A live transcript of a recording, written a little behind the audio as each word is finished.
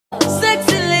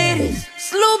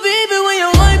Slow baby when you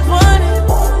wine pon it.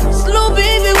 Slow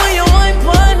baby when you wine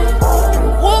pon it.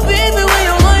 Whoa baby when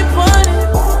you wine pon it.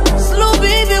 Slow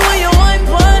baby when you wine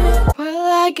pon it. Well,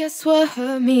 I guess what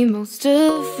hurt me most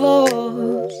of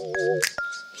all,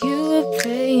 you were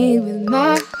playing with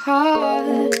my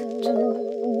heart.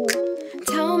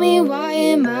 Tell me why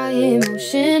am I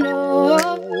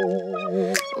emotional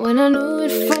when I knew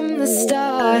it from the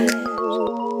start?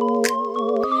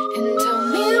 And tell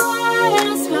me why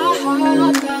does my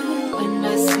heart pound when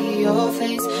I see your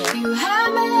face? You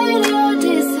have made your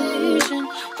decision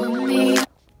for me.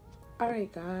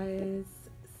 Alright guys,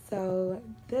 so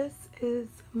this is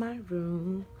my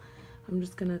room. I'm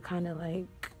just gonna kind of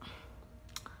like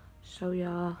show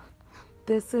y'all.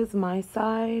 This is my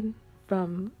side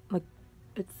from like,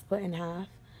 it's split in half.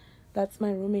 That's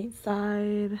my roommate's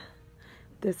side.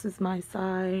 This is my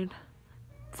side.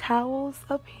 Towels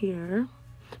up here,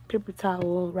 paper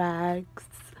towel, rags,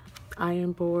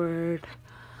 iron board,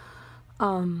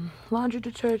 laundry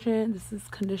detergent. This is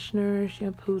conditioner,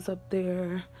 shampoos up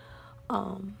there,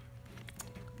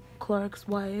 Clorox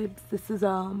wipes. This is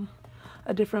a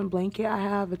different blanket I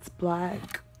have. It's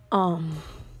black.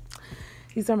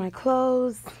 These are my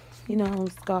clothes, you know,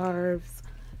 scarves,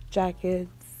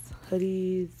 jackets,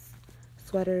 hoodies,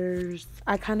 sweaters.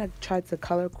 I kind of tried to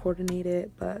color coordinate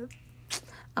it, but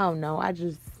I don't know, I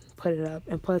just put it up.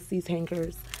 And plus these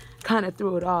hangers kind of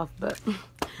threw it off, but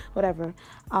whatever.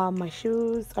 My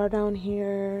shoes are down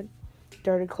here,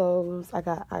 dirty clothes. I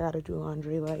gotta do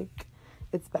laundry, like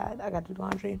it's bad. I gotta do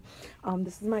laundry.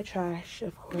 This is my trash,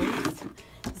 of course.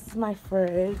 This is my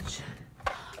fridge.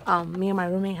 Me and my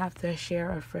roommate have to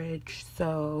share a fridge,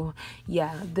 so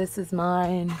yeah, this is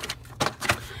mine.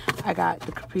 I got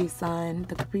the Capri Sun.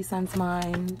 The Capri Sun's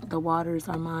mine. The waters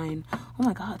are mine. Oh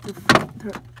my god,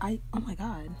 oh my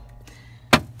god,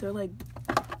 they're like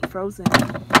frozen.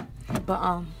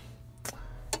 But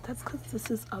that's because this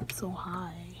is up so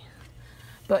high.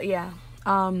 But yeah,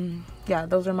 yeah,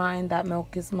 those are mine. That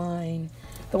milk is mine.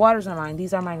 The waters are mine.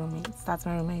 These are my roommates. That's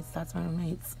my roommates. That's my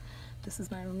roommates. This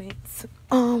is my roommates.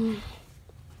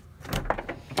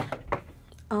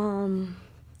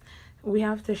 We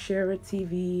have to share a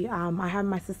TV. I have,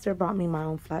 my sister bought me my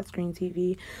own flat screen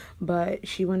TV, but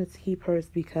she wanted to keep hers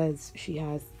because she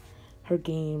has her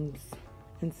games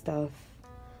and stuff.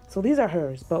 So these are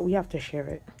hers, but we have to share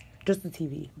it. Just the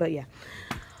TV, but yeah.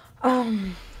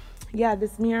 Yeah,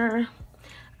 this mirror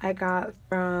I got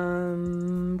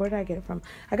from, where did I get it from?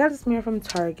 I got this mirror from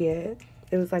Target.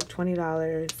 It was like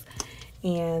 $20.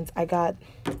 And I got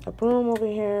a broom over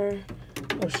here.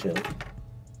 Oh shoot.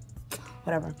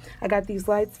 Whatever. I got these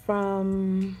lights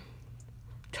from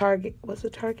Target. Was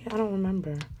it Target? I don't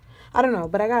remember. I don't know.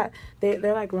 But I got,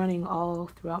 they're like running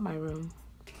all throughout my room.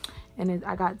 And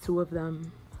I got 2 of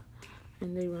them.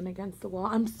 And they run against the wall.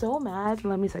 I'm so mad.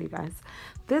 Let me tell you guys.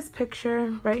 This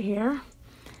picture right here.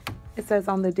 It says,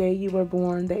 on the day you were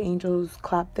born, the angels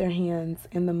clapped their hands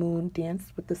and the moon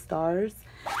danced with the stars.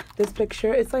 This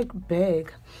picture, it's like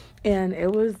big. And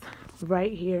it was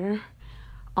right here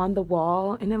on the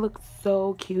wall. And it looks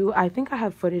so cute. I think I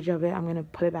have footage of it. I'm going to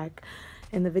put it back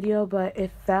in the video. But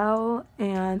it fell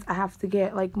and I have to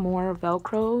get like more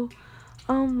Velcro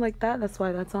like that. That's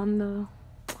why that's on the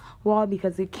wall,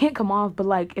 because it can't come off. But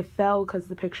like it fell because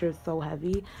the picture is so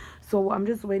heavy. So I'm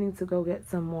just waiting to go get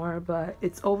some more, but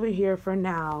it's over here for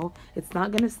now. It's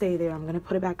not gonna stay there. I'm gonna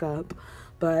put it back up.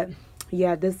 But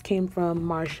yeah, this came from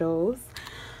Marshall's.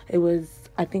 It was,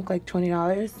 I think, like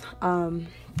 $20.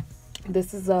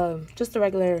 This is just a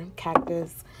regular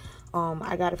cactus.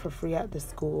 I got it for free at the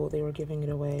school. They were giving it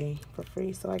away for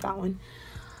free, so I got one.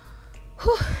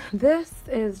 Whew. This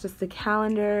is just a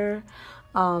calendar.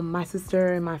 My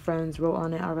sister and my friends wrote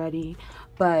on it already,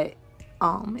 but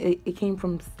it came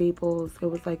from Staples. It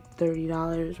was like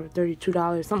 $30 or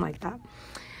 $32, something like that.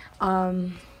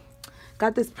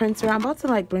 Got this printer. I'm about to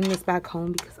like bring this back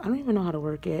home because I don't even know how to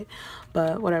work it,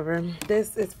 but whatever.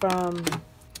 This is from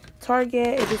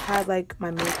Target. It just has like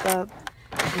my makeup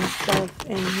and stuff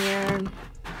in here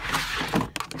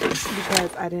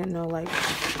because I didn't know like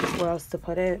where else to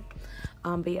put it.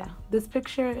 But yeah, this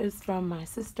picture is from my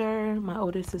sister, my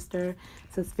older sister.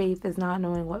 It says, faith is not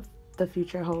knowing what the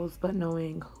future holds, but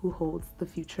knowing who holds the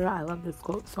future. I love this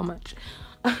quote so much.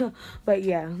 But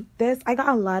yeah, this, I got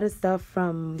a lot of stuff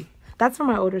from, that's from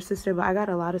my older sister, but I got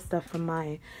a lot of stuff from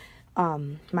my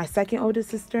my second oldest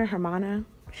sister, Hermana.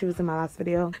 She was in my last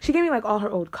video. She gave me like all her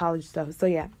old college stuff. So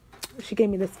yeah, she gave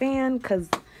me this fan because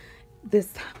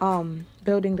this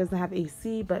building doesn't have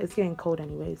AC, but it's getting cold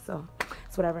anyway, so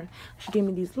it's whatever. She gave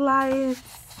me these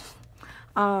lights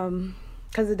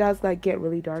because it does like get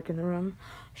really dark in the room.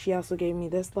 She also gave me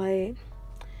this light.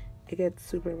 It gets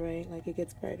super bright, like it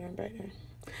gets brighter and brighter.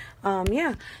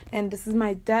 Yeah, and this is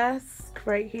my desk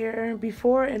right here.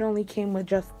 Before, it only came with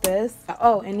just this.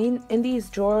 Oh, and in these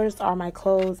drawers are my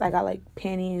clothes. I got like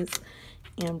panties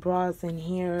and bras in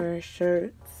here,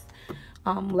 shirts,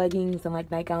 leggings, and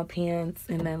like nightgown pants,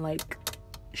 and then like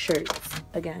shirts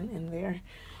again in there.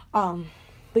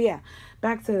 But yeah,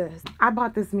 back to this. I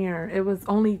bought this mirror. It was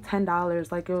only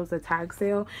 $10, like it was a tag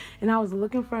sale. And I was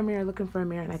looking for a mirror,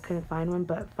 and I couldn't find one.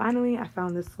 But finally, I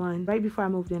found this one. Right before I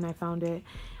moved in, I found it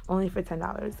only for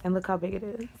 $10. And look how big it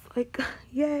is. Like,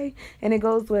 yay. And it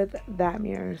goes with that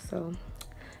mirror, so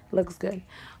looks good.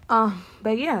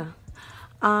 But yeah,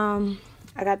 I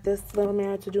got this little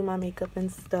mirror to do my makeup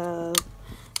and stuff.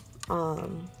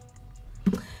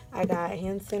 I got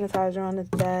hand sanitizer on the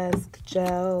desk,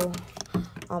 gel.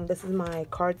 This is my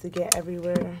card to get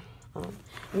everywhere.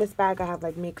 In this bag, I have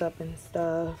like makeup and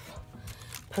stuff,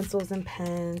 pencils and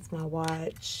pens, my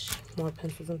watch, more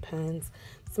pencils and pens.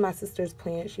 This is my sister's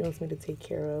plant she wants me to take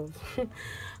care of.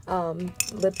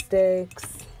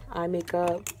 Lipsticks, eye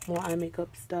makeup, more eye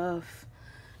makeup stuff.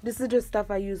 This is just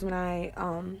stuff I use when I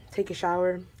take a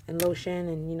shower, and lotion,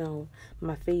 and you know,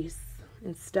 my face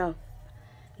and stuff.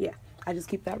 Yeah, I just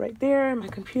keep that right there. My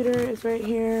computer is right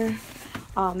here.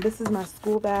 This is my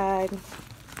school bag.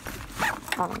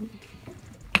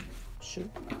 Shoot.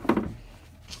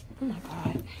 Oh my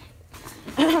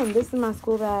god. This is my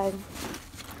school bag.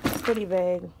 It's pretty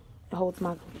big. It holds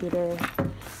my computer.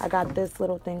 I got this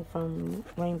little thing from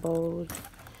Rainbows.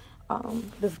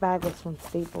 This bag was from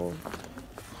Staples.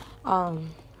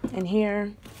 And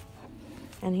here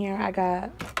I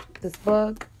got this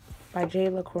book by Jay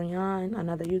LaCorian,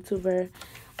 another YouTuber.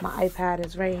 My iPad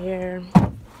is right here.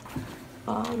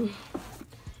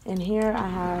 And here I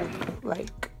have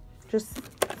like just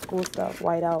school stuff,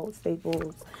 whiteout,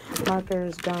 Staples,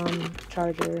 markers, gum,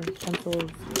 charger,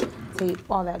 pencils, tape,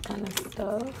 all that kind of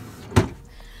stuff.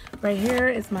 Right here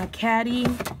is my caddy,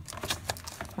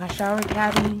 my shower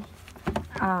caddy,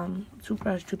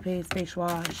 toothbrush, toothpaste, face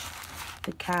wash,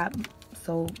 the cap,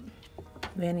 soap,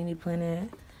 Vanity Planet.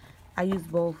 I use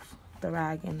both the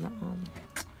rag and the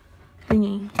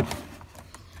thingy.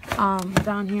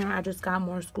 Down here I just got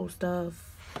more school stuff.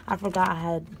 I forgot I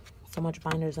had so much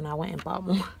binders and I went and bought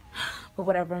more. But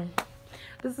whatever.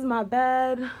 This is my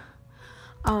bed.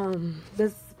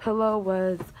 This pillow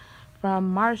was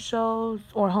from Marshall's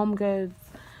or Home Goods.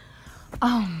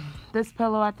 This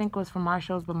pillow I think was from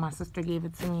Marshall's, but my sister gave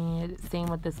it to me. Same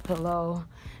with this pillow.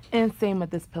 And same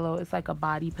with this pillow. It's like a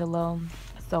body pillow.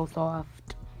 So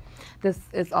soft. This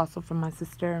is also from my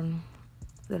sister.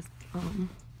 This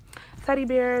teddy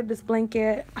bear, this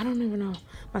blanket. I don't even know.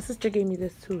 My sister gave me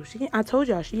this too. I told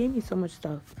y'all she gave me so much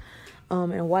stuff.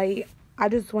 And white. I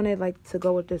just wanted like to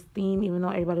go with this theme, even though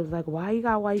everybody was like, why you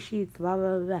got white sheets, blah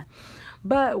blah blah.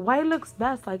 But white looks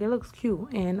best. Like, it looks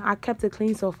cute, and I kept it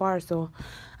clean so far, so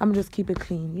I'm just keep it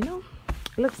clean, you know.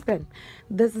 It looks good.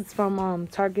 This is from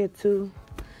Target too.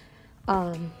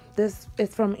 This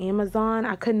is from Amazon.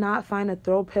 I could not find a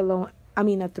throw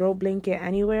blanket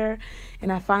anywhere,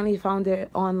 and I finally found it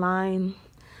online.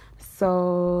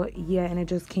 So yeah, and it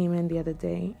just came in the other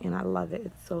day, and I love it.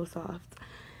 It's so soft.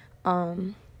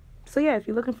 So yeah, if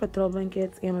you're looking for throw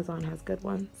blankets, Amazon has good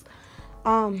ones.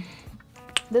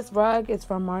 This rug is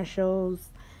from Marshall's.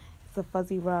 It's a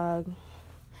fuzzy rug.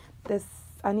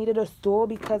 I needed a stool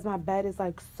because my bed is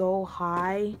like so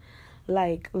high.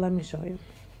 Like, let me show you.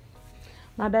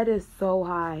 My bed is so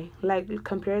high. Like,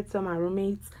 compared to my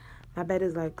roommates, my bed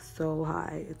is like so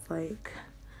high. It's like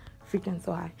freaking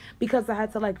so high because I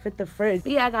had to like fit the fridge.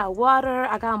 But yeah, I got water,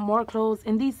 I got more clothes,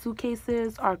 and these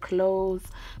suitcases are clothes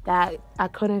that I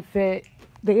couldn't fit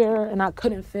there and I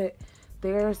couldn't fit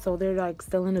there, so they're like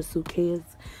still in the suitcase,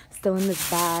 still in this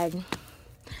bag.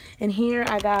 And here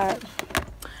I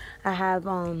have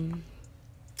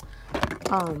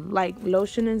like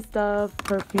lotion and stuff,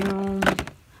 perfume,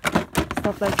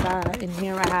 stuff like that. And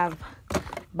here I have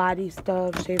body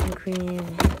stuff, shaving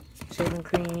cream,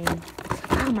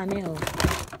 my nails,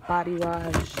 body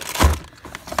wash,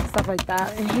 stuff like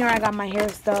that. And here I got my hair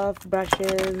stuff,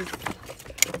 brushes,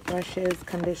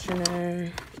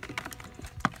 conditioner,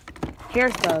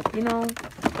 hair stuff, you know,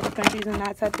 scrunchies and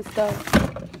that type of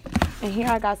stuff. And here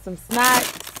I got some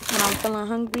snacks when I'm feeling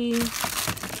hungry.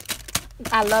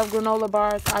 I love granola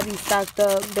bars. I be stacked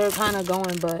up. They're kind of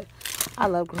going, but I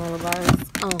love granola bars.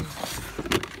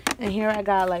 And here I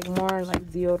got like more like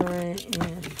deodorant,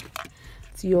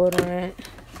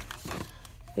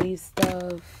 face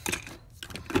stuff,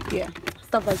 yeah,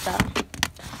 stuff like that.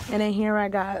 And then here I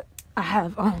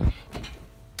have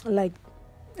like,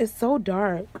 it's so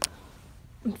dark.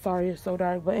 I'm sorry it's so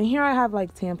dark, but in here I have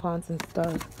like tampons and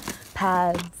stuff,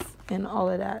 pads and all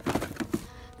of that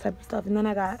type of stuff. And then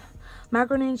I got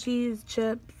macaroni and cheese,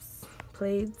 chips,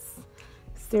 plates,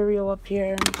 cereal up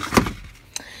here.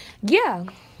 Yeah,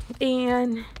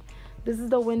 and this is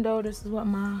the window. This is what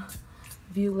my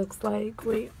view looks like.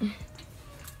 Wait.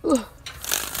 Ugh.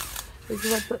 This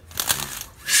is what the...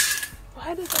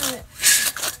 Why does that...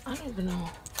 I don't even know.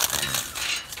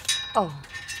 Oh.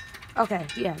 Okay,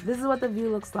 yeah. This is what the view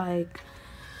looks like.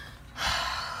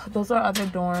 Those are other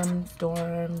dorms.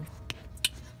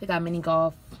 They got mini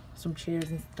golf, some chairs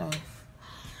and stuff.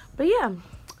 But yeah,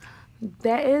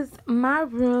 that is my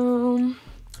room.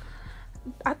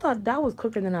 I thought that was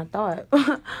quicker than I thought.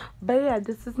 But yeah,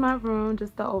 this is my room.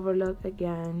 Just the overlook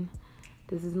again.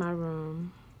 This is my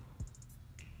room.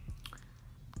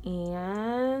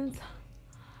 And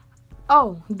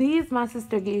oh, these my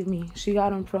sister gave me. She got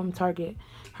them from Target.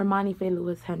 Hermione Faye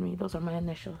Lewis Henry. Those are my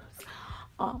initials.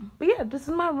 But yeah, this is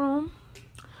my room.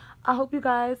 I hope you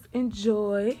guys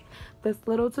enjoy this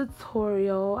little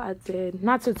tutorial I did.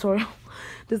 Not tutorial.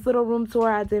 This little room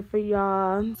tour I did for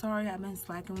y'all. Sorry I've been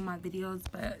slacking with my videos,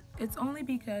 but it's only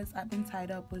because I've been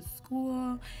tied up with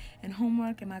school and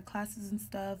homework and my classes and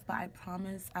stuff. But I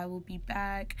promise I will be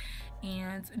back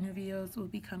and new videos will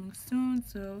be coming soon.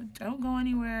 So don't go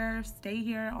anywhere. Stay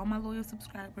here. All my loyal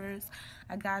subscribers,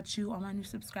 I got you. All my new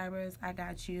subscribers, I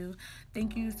got you.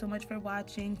 Thank you so much for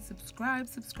watching. Subscribe.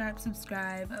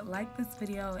 Like this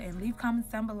video and leave comments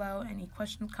down below. Any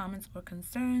questions, comments, or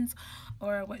concerns,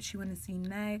 or what you want to see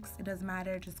next. It doesn't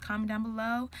matter. Just comment down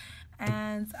below.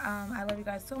 And I love you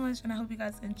guys so much, and I hope you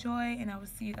guys enjoy, and I will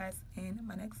see you guys in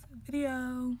my next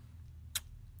video.